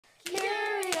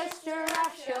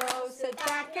Giraffe Show. Sit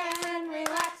back and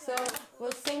relax, so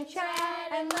we'll sing,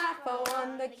 chat, and laugh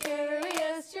on the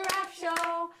Curious Giraffe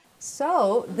Show.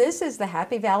 So this is the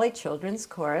Happy Valley Children's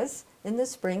Chorus in the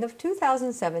spring of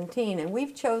 2017, and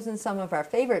we've chosen some of our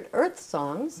favorite Earth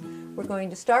songs. We're going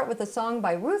to start with a song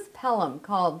by Ruth Pelham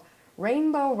called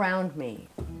Rainbow Round Me.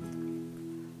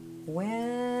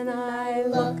 When I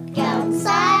look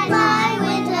outside my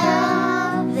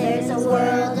window, there's a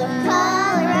world of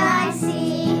color I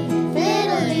see.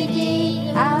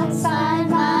 Fiddle-dee-dee, outside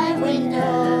my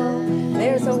window,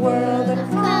 there's a world of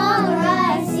color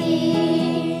I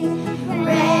see.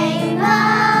 Rainbow,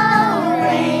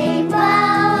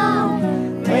 rainbow,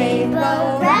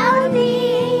 rainbow round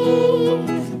me.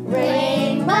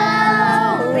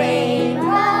 Rainbow,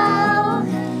 rainbow,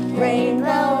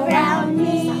 rainbow round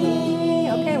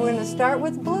me. Okay, we're going to start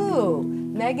with blue.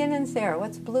 Megan and Sarah,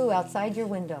 what's blue outside your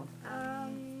window?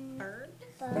 Bird.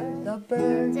 The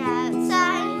bird.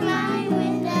 Outside my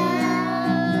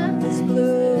window, It's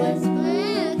blue. as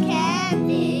blue can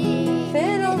be.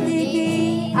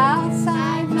 Fiddle-dee-dee,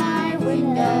 outside my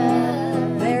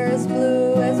window, there's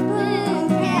blue as blue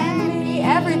can be.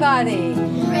 Everybody.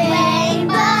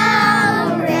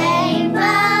 Rainbow,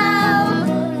 rainbow,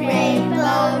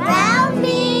 rainbow round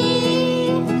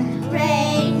me.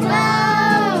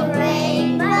 Rainbow,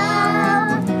 rainbow,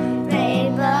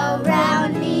 rainbow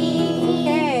round me.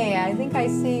 Okay, I think I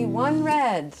see one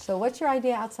red. So what's your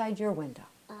idea outside your window?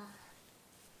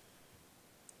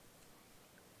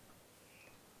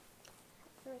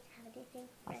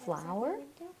 A flower?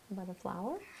 About a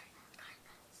flower?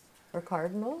 Or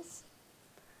cardinals?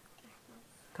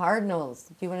 Cardinals.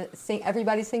 Do you want to sing?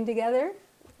 Everybody sing together?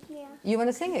 Yeah. You want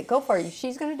to sing it? Go for it.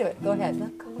 She's going to do it. Go ahead.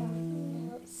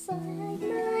 Outside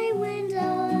my window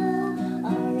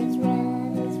are as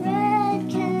red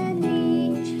can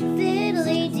be.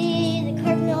 Fiddly-dee, the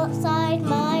cardinal outside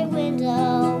my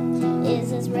window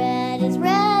is as red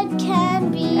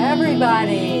can be.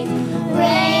 Everybody.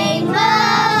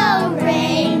 Rainbow,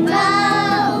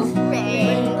 rainbow,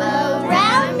 rainbow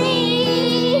round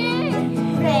me.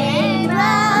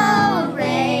 Rainbow,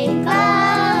 rainbow,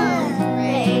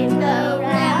 rainbow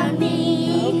round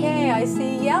me. Okay, I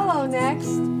see yellow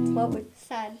next. What would,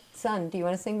 Sun. Sun, do you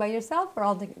want to sing by yourself or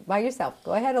all by yourself?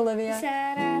 Go ahead, Olivia.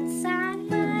 Sun outside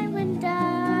my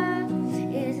window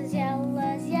is as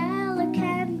yellow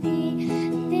can be.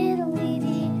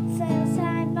 Fiddle-dee-dee, sun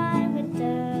outside my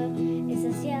window is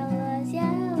as yellow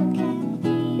can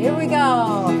be. Here we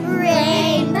go.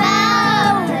 Rainbow,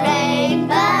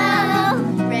 rainbow,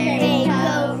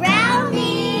 rainbow round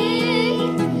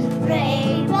me.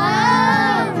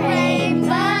 Rainbow,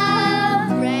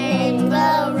 rainbow,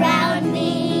 rainbow round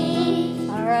me.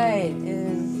 All right,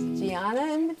 is Gianna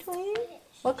in between?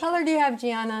 What color do you have,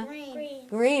 Gianna? Green.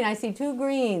 Green. I see two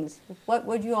greens. What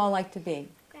would you all like to be?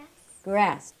 Grass.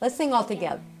 Grass. Let's sing all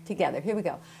together. Here we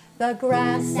go. The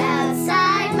grass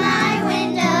Outside my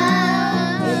window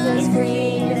is as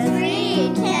green as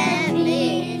green can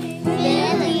be.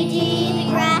 Fiddly-dee, the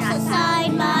grass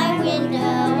outside my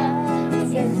window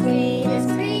is as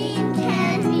green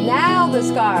can be. now the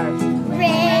scarves.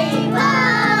 Rainbow,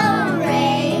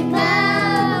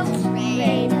 rainbow,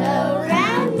 rainbow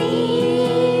round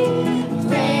me.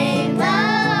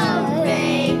 Rainbow,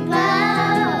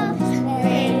 rainbow,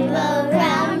 rainbow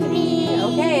round me.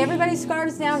 Okay, everybody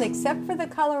scarves down except for the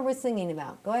color we're singing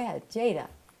about. Go ahead, Jada.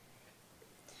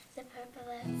 The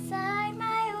purple outside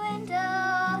my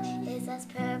window is as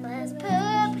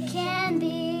purple can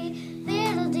be.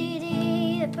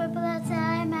 Fiddle-dee-dee, the purple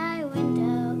outside my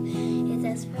window is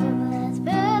as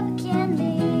purple can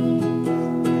be.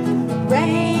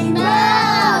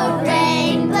 Rainbow,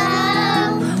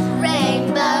 Rainbow,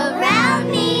 rainbow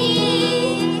round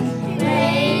me.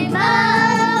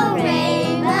 Rainbow,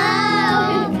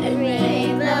 rainbow,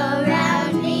 rainbow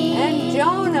round me. And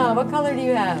Jonah, what color do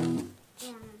you have?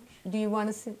 Do you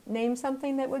want to name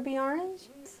something that would be orange?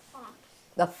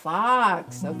 The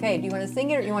fox. Okay, do you want to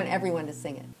sing it or do you want everyone to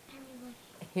sing it?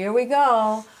 Here we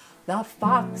go. The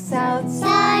fox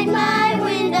outside My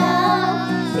window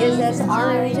is as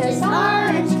orange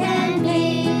can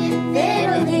be.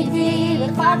 Fiddle-dee-dee,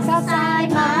 the fox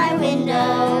outside my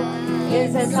window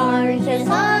is as orange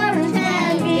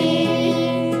can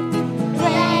be.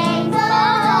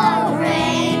 Rainbow,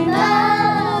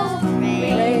 rainbow,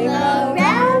 rainbow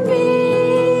round me.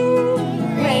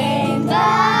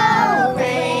 Rainbow,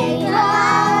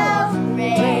 rainbow,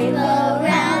 rainbow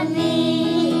round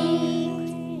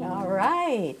me. All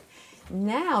right.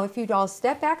 Now, if you'd all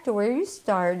step back to where you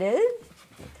started.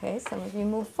 Okay, some of you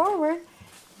move forward.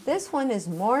 This one is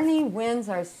Morning Winds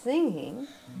Are Singing.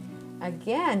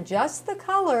 Again, just the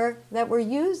color that we're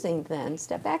using then.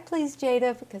 Step back, please,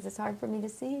 Jada, because it's hard for me to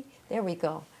see. There we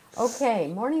go. Okay,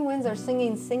 morning winds are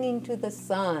singing, singing to the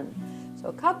sun. So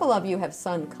a couple of you have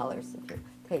sun colors.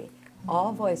 Okay,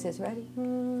 all voices, ready?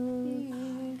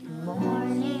 Morning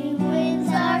winds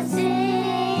are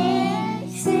singing,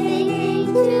 singing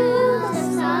to the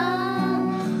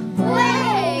sun.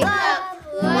 Wake up,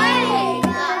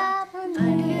 a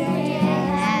new day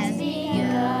has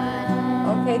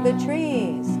begun. Okay, the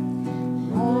trees.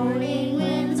 Morning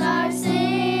winds are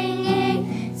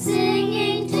singing,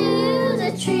 singing to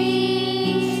the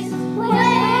trees.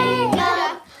 Wake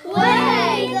up,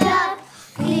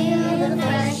 feel the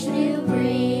fresh new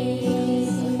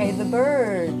breeze. Okay, the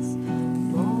birds.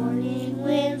 Morning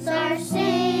winds are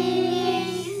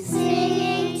singing,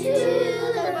 singing to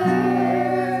the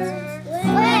birds.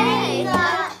 Wake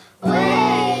up,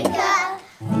 let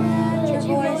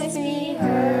your voice be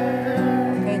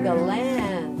heard. Okay, the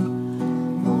land.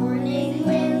 Morning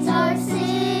winds are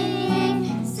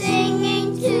singing,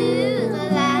 singing to the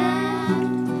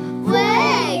land.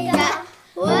 Wake up,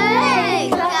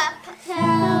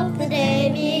 help the day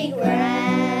be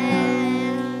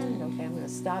grand. Okay, I'm going to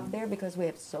stop there because we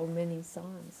have so many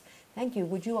songs. Thank you.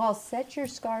 Would you all set your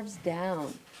scarves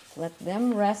down? Let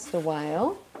them rest a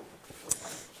while.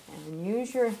 And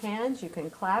use your hands. You can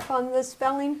clap on the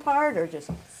spelling part or just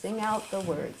sing out the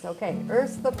words. Okay,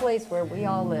 Earth's the place where we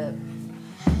all live.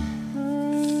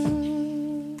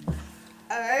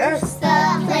 Earth's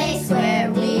the place where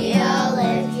we all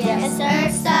live. Yes,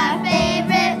 Earth's our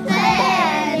favorite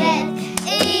planet.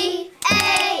 E-A-R-T-H.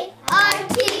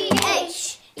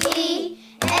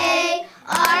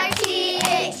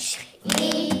 E-A-R-T-H.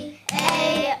 E-A-R-T-H.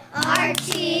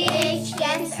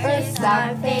 Yes, Earth's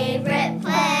our favorite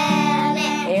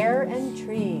planet. Air and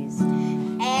trees.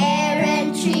 Air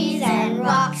and trees and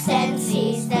rocks and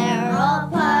seas, they're all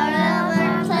part of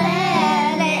our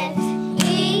planet.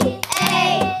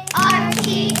 E-A-R-T-H.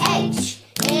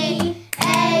 E-A-R-T-H.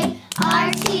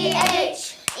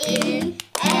 E-A-R-T-H.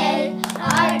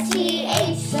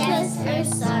 Yes,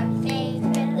 Earth's our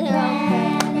favorite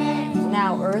planet.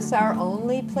 Now, Earth's our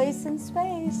only place in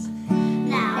space.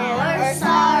 Now Earth's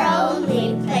our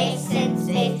only place in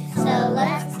space, so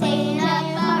let's clean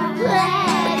up our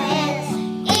planet.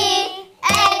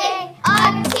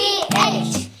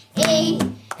 E-A-R-T-H. E-A-R-T-H.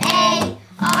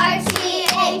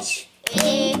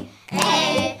 E-A-R-T-H.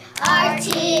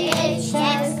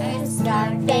 Yes, Earth's our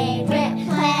favorite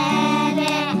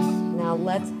planet. Now,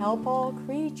 let's help all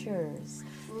creatures.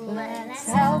 Let's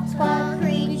help all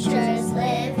creatures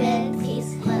live in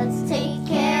peace. Let's take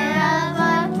care of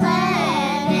our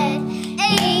planet.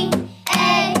 E-A-R-T-H.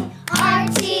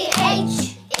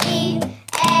 E-A-R-T-H.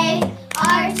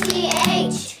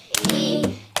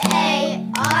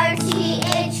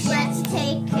 E-A-R-T-H. Let's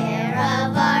take care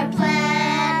of our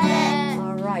planet.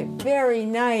 All right, very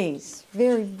nice.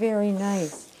 Very, very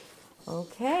nice.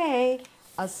 Okay,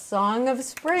 a song of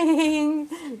spring.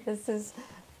 This is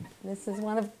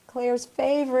one of Claire's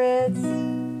favorites.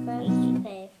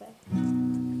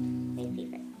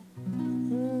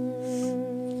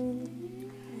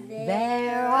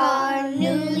 There are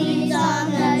new leaves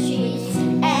on the trees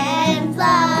and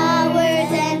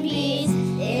flowers and bees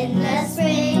in the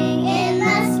spring, in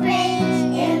the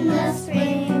spring, in the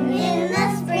spring, in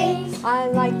the spring. I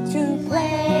like to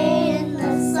Play in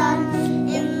the sun,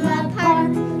 in the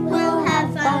park, we'll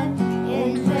have fun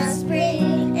in the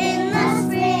spring, in the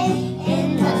spring,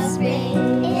 in the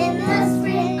spring, in the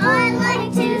spring.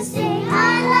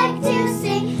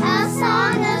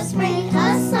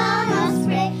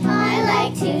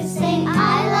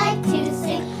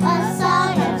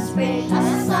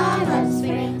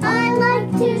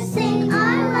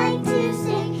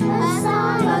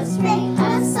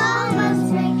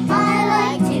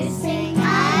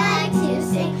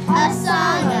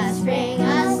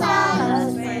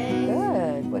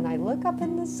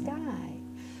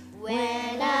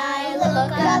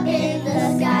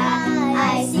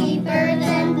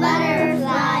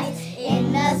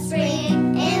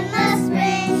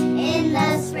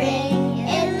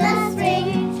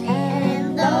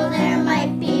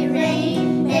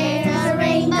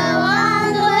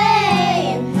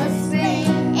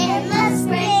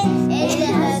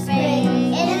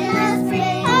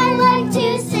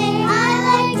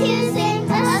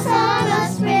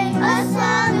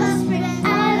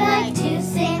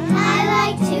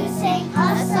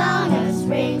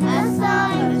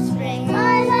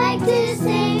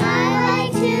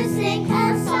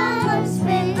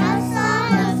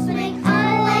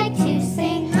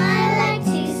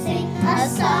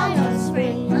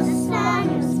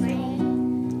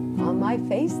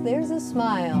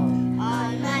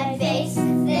 On my face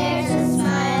there's a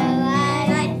smile.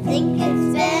 I think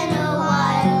it's been a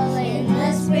while. In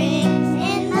the spring,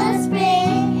 in the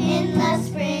spring, in the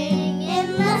spring,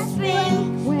 in the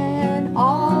spring. When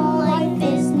all Life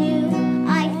is new.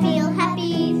 I feel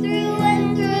happy through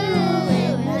and through.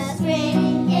 In the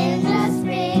spring, in the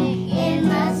spring, in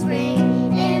the spring,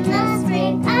 in the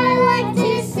spring. I like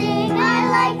to sing. I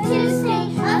like to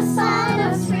sing a song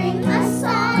of spring, a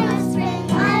song of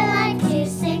spring. I like to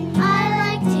sing. I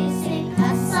like to sing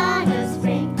a song of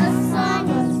spring, a song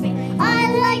of spring. I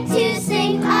like to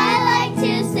sing. I like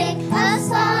to sing a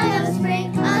song of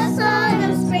spring, a song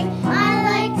of spring. I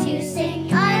like to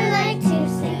sing. I like to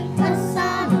sing a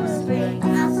song of spring, a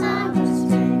song of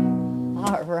spring.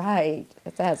 All right.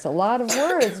 That's a lot of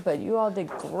words, but you all did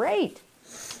great.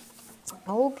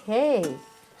 Okay.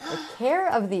 The Care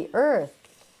of the Earth.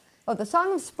 Oh, the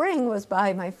Song of Spring was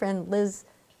by my friend Liz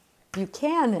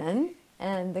Buchanan,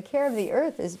 and The Care of the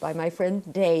Earth is by my friend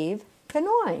Dave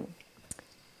Canoying.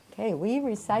 Okay, we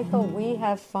recycle, we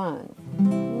have fun.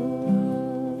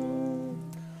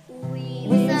 We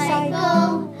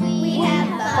recycle, we have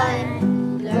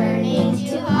fun, learning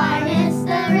to harness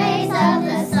the rays of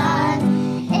the sun.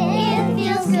 It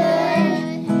feels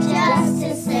good just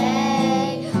to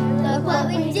say, look what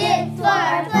we did for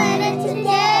our planet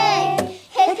today.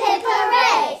 Hip hip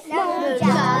hooray! No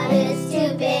job is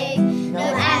too big, no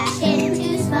action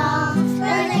too small. For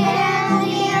the care of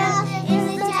the earth is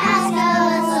the task of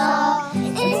us all.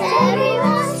 It's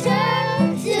everyone's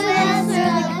turn to answer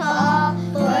the call.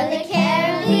 For the care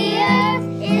of the earth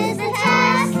is the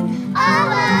task of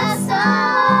us all.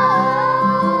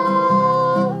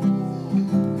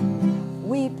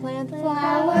 We plant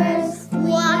flowers, Flowers,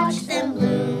 watch them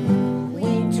bloom.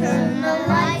 We turn the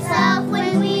lights off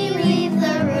when we leave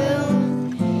the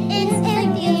room. It's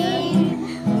picking,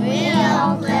 we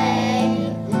all play.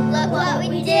 Look what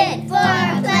we did for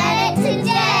our planet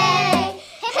today.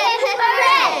 Hip hip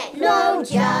hooray! No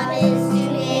job is too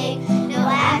big, no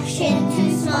action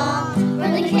too small. For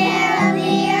the care of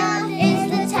the earth is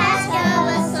the task of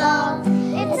us all.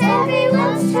 It's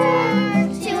everyone's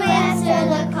turn to answer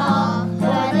the call.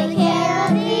 For the care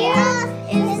of the earth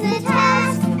is the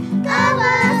task of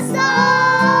us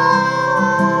all.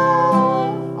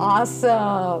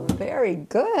 awesome, very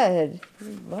good.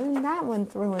 You learned that one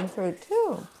through and through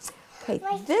too. Okay,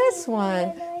 this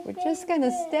one, we're just going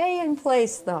to stay in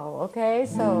place though, okay?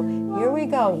 So here we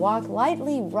go. Walk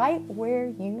lightly right where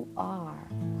you are.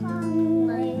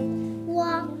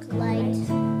 Walk lightly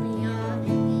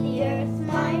on the earth,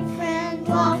 my friend.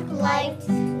 Walk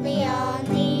lightly on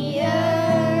the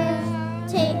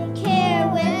earth. Take care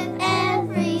with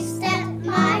every step,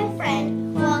 my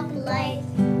friend. Walk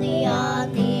lightly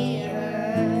on the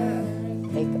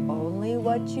earth. Take only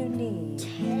what you need.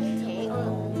 Take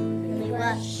only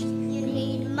what you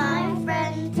need, my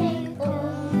friend. Take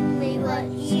only what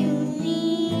you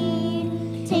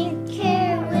need. Take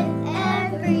care with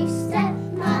every step,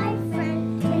 my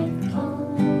friend. Take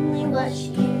only what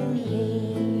you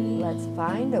need. Let's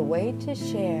find a way to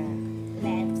share.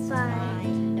 Let's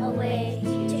find a way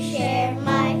to share,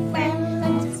 my friend.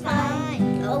 Let's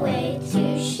find a way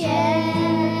to share.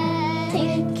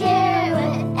 Take care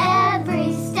with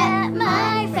every step,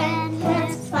 my friend.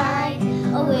 Let's find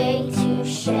a way to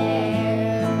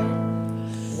share.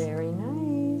 Very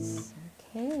nice.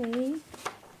 Okay.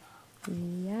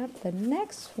 Yep, the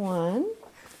next one,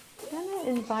 I'm going to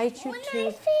invite you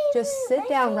to just sit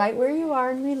down right where you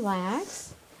are and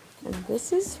relax. And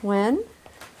this is when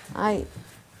I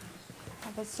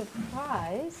have a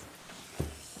surprise.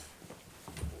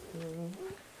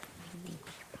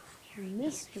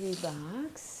 Mystery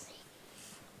box.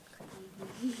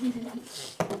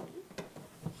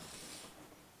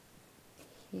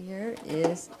 Here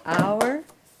is our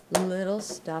little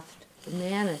stuffed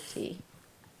manatee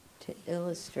to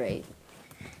illustrate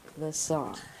the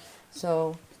song.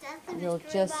 So you'll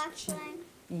just,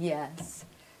 yes.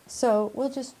 So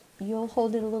you'll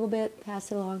hold it a little bit,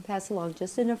 pass it along,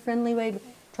 just in a friendly way.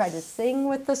 Try to sing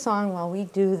with the song while we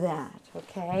do that,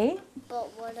 okay?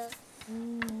 But what if...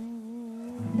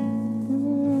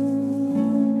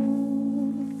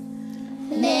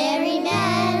 Mary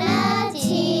Manatee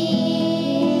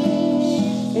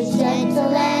is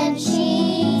gentle and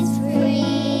she's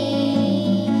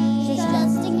free. She's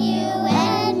trusting you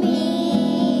and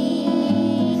me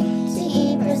to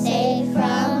keep her safe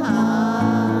from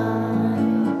harm.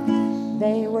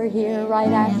 They were here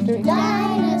right after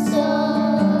Dinosaurs.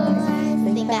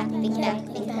 Think back, think back,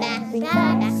 think back, think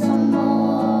back some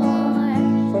more.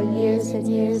 For years and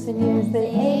years and years they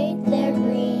ate Ate their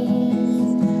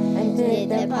greens and did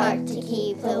their part to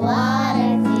keep the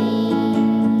water clean.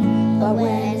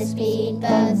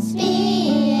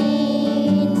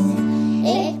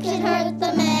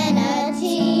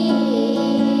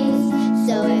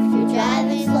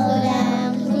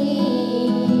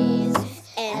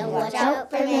 watch out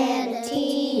for manatees.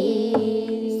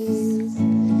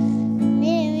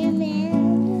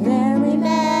 Mary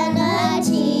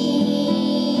manatee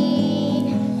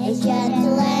is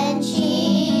gentle and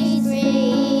she's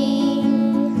free.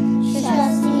 She's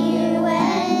trusting you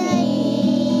and me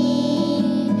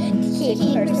to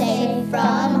keep her safe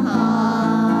from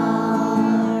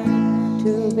harm.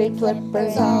 Two big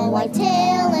flippers All white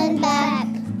tail and back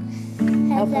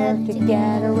help them to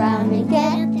get around and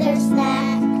get their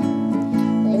snack.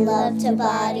 They love to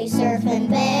body surf and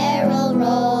barrel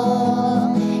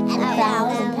roll, and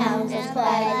 1,000 pounds is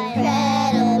quite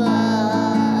incredible.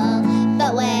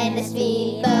 But when the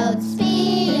speedboat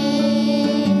speeds,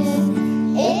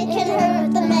 it can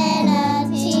hurt the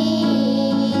manatees.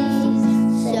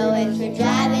 So if you're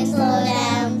driving, slow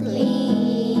down,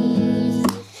 please,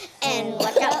 and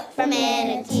watch out for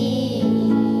manatees.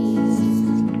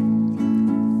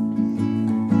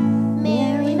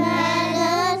 Mary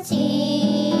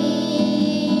manatee,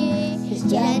 she's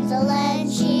gentle and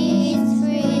she's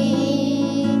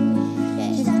free.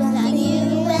 She's trusting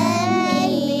you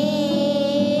and me,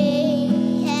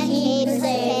 can keep us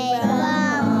safe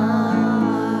from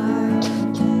harm.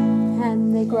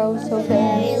 and they grow so big.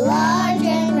 Very large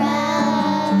and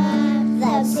round,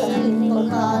 that some people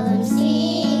call them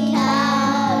sea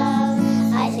cows.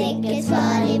 I think it's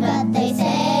funny, but they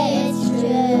say it's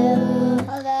true.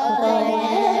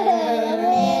 Although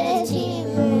manatee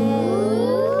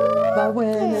move, But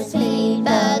when the it's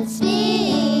speedboat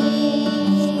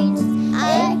speeds,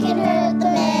 I can hurt the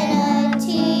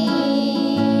manatee.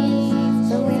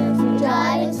 So if you're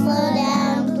driving, slow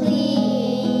down,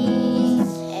 please,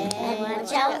 and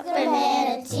watch out for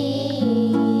manatees.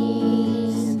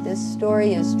 this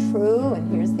story is true,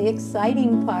 and here's the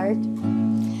exciting part.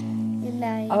 Good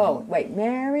night. Oh, wait,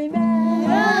 Mary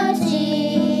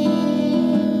Manatee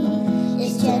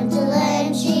is gentle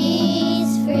and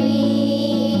she's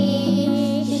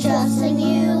free. She's trusting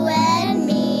you and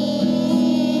me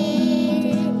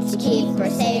to keep her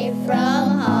safe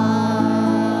from harm.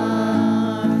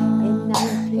 In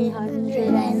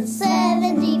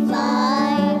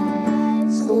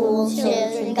 1975, school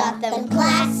children got them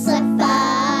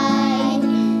classified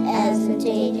as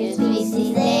endangered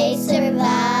species. They survived,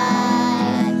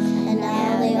 and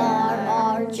now they are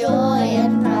our joy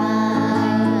and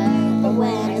pride. But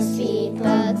when a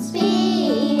speedboat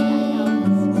speeds,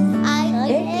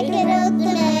 it can hurt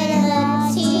the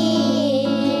manatees.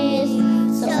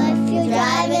 So if you're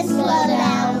driving, slow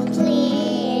down,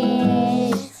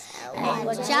 please, and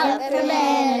watch out for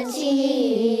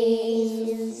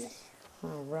manatees.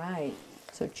 All right.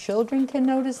 So children can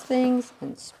notice things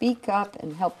and speak up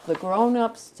and help the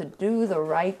grown-ups to do the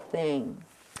right thing.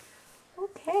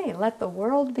 Okay, let the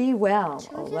world be well.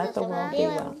 Oh, let the world be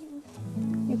well.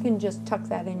 You can just tuck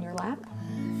that in your lap,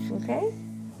 okay?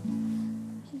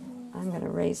 I'm going to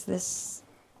raise this.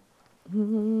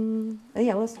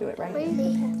 Yeah, let's do it right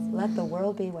here. Let the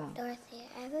world be well. Dorothy,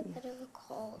 I have a bit of a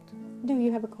cold. Do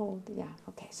you have a cold? Yeah,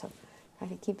 okay, so try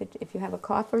to keep it. If you have a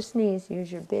cough or sneeze,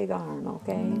 use your big arm,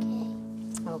 okay?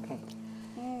 Okay.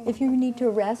 If you need to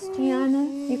rest, Gianna,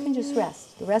 you can just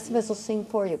rest. The rest of us will sing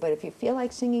for you, but if you feel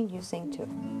like singing, you sing too.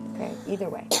 Okay, either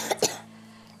way.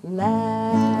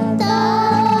 Let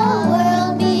The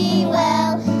world be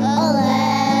well. Oh,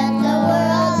 let the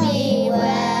world be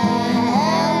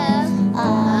well.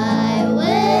 I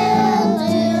will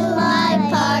do my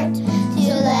part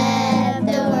to let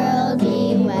the world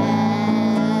be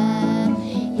well.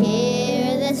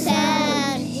 Hear the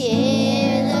sound,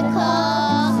 hear the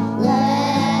call.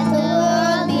 Let the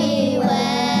world be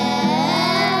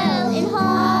well. In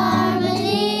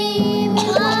harmony,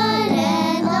 one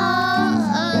and all.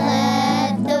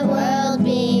 Let the world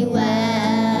be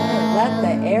well. let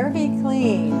the air be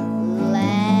clean.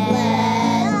 Let the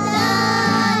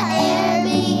air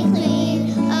be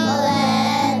clean. Oh,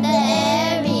 let the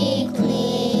air be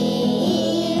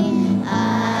clean.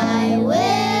 I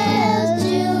will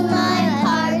do my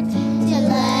part to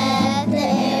let the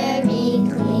air be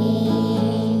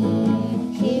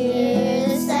clean. Hear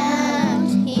the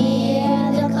sound,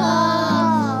 hear the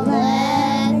call.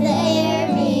 Let the air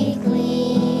be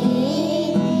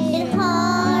clean. In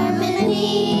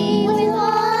harmony with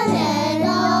one and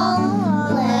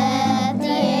all. Let the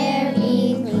air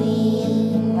be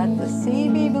clean. Let the sea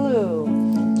be blue.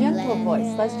 Gentle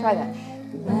voice. Let's try that.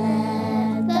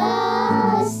 Let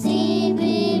the sea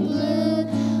be blue.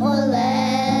 Oh,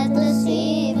 let the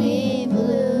sea be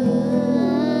blue.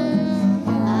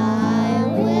 I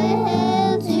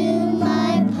will do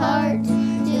my part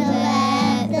to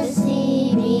let the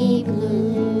sea be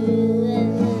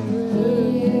blue.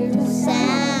 Hear the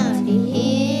sound,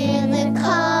 hear the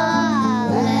call.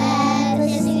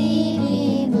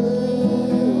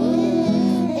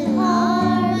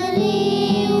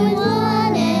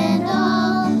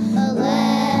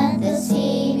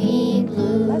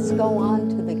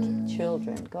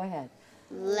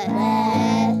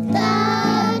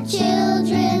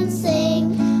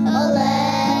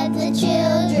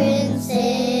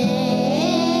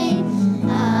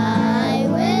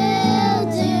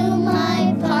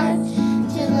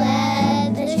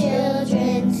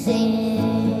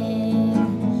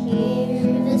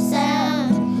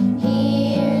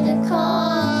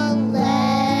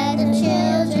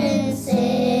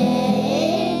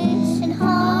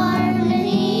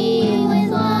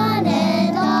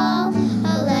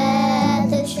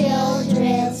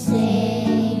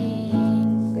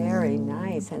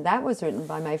 and that was written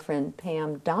by my friend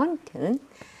Pam Donkin.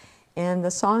 And the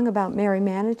song about Mary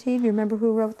Manatee, do you remember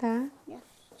who wrote that? Yeah.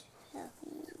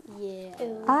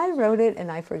 I wrote it,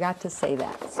 and I forgot to say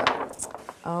that. So,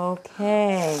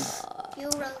 okay. Who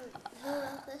wrote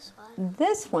this one?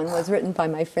 This one was written by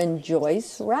my friend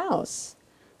Joyce Rouse.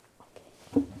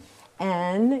 Okay.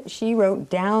 And she wrote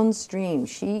Downstream.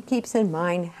 She keeps in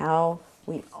mind how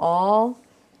we all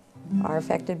are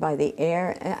affected by the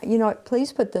air. You know what,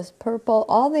 please put this purple,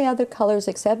 all the other colors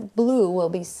except blue will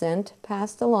be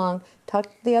passed along. Tuck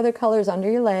the other colors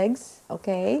under your legs,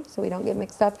 okay, so we don't get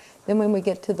mixed up. Then when we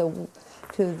get to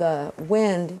the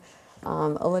wind,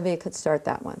 Olivia could start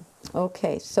that one.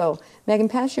 Okay, so Megan,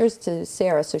 pass yours to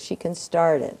Sarah so she can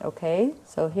start it, okay?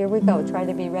 So here we go, try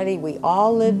to be ready. We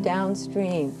all live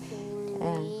downstream.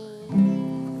 And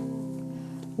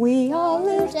we all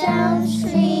live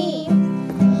downstream.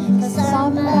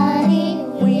 Somebody,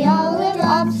 we all live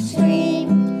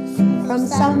upstream. From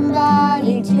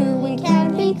somebody to we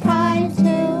can be kind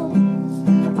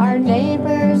to. Our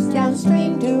neighbors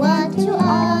downstream do unto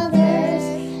others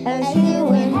as you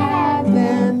would have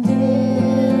them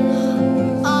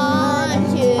do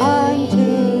unto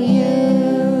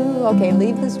you. Okay,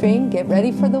 leave the stream, get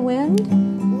ready for the wind.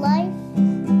 Life.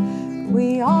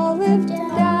 We all live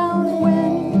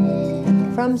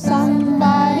downwind. From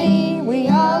somebody, we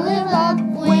all live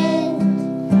upwind.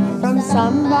 From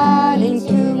somebody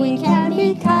to we can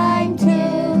be kind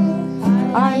to.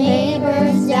 Our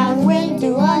neighbors downwind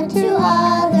do unto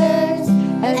others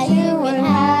as you would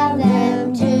have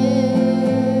them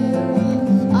do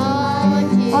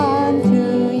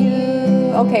unto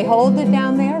you. Okay, hold it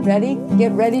down there. Ready?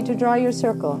 Get ready to draw your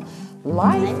circle.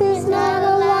 Life is not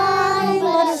a line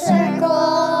but a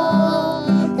circle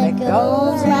that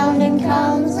goes round and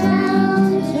comes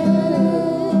round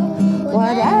too.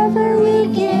 Whatever we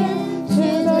give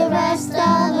to the rest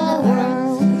of the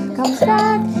world comes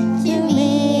back to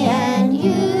me and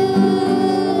you.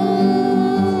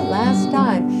 Last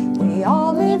time, we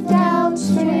all live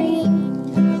downstream.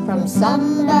 From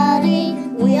somebody,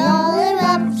 we all live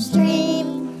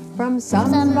upstream. From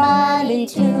somebody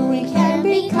to we can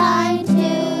be kind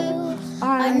to.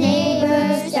 Our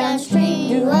neighbors downstream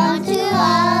do unto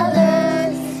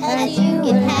others as you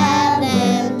can have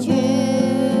them do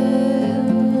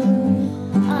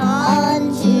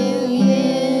unto you.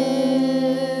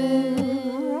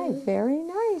 All right, very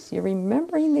nice. You're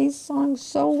remembering these songs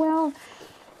so well.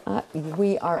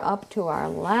 We are up to our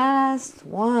last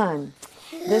one.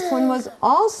 This one was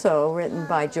also written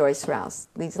by Joyce Rouse.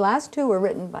 These last two were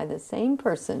written by the same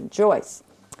person, Joyce.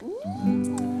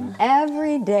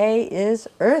 Every day is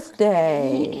Earth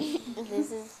Day.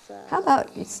 How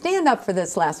about you stand up for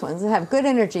this last one? Have good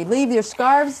energy. Leave your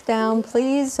scarves down,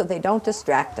 please, so they don't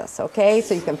distract us, okay?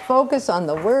 So you can focus on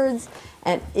the words.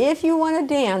 And if you want to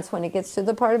dance, when it gets to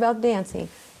the part about dancing,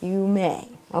 you may,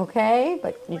 okay?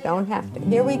 But you don't have to.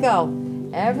 Here we go.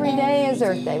 Every day is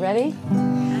Earth Day. Ready?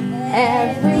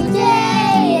 Every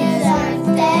day is Earth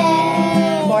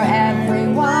Day for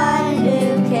everyone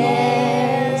who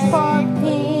cares. For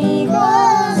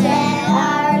peoples and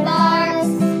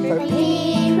aardvarks, for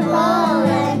people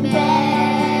and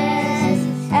bears.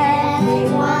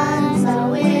 Everyone's a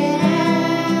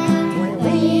winner when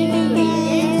we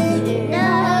begin to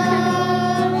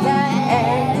know that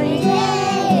every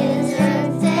day is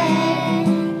Earth Day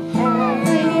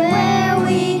everywhere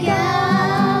we go.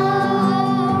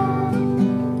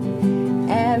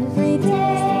 Every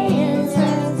day is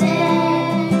Earth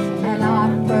Day, an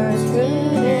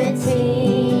opportunity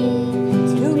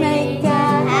to make a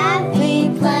happy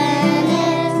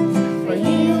planet for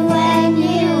you and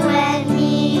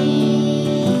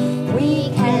me. We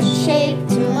can shape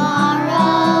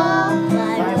tomorrow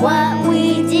by what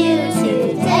we do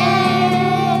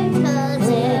today. 'Cause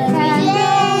every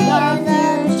day is a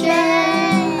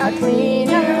future, a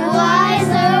cleaner,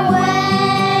 wiser way.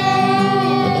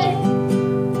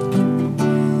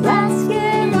 Let's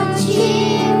give a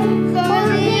cheer for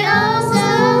the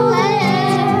ozone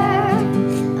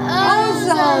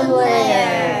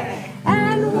layer,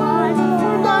 and one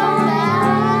for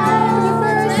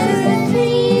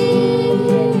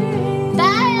biodiversity.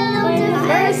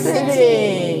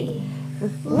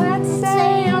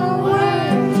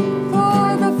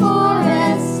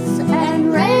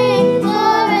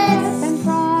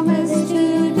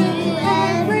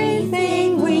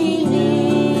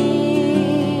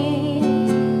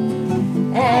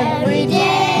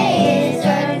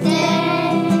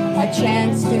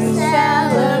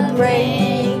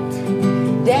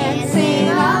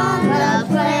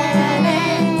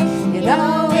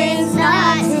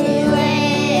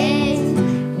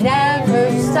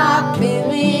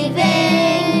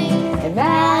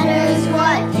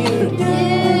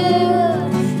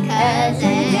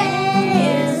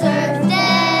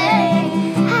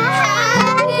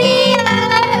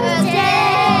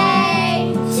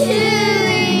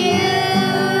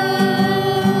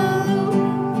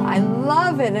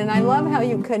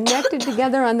 connected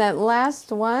together on that last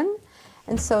one.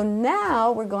 And so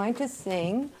now we're going to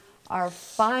sing our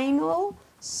final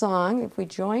song. If we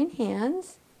join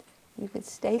hands, you could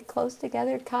stay close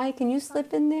together. Kai, can you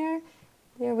slip in there?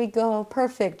 There we go.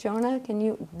 Perfect. Jonah, can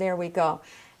you? There we go.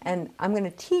 And I'm going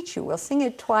to teach you. We'll sing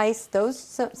it twice.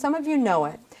 Some of you know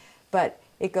it, but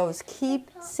it goes, keep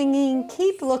singing,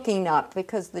 keep looking up,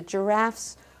 because the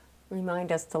giraffes remind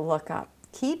us to look up.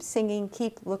 Keep singing,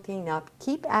 keep looking up,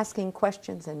 keep asking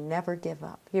questions, and never give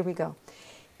up. Here we go.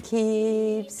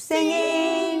 Keep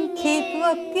singing, keep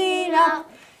looking up,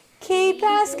 keep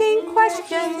asking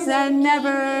questions, and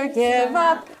never give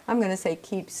up. I'm going to say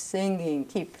keep singing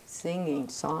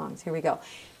songs. Here we go.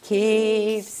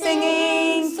 Keep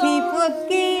singing, keep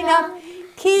looking up,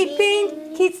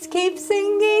 keep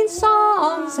singing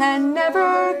songs, and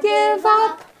never give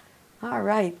up. All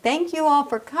right, thank you all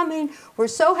for coming. We're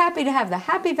so happy to have the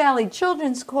Happy Valley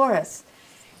Children's Chorus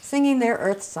singing their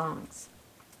Earth songs.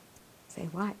 Say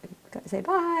bye. Say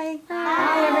bye.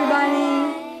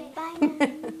 Bye, everybody.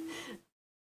 Bye.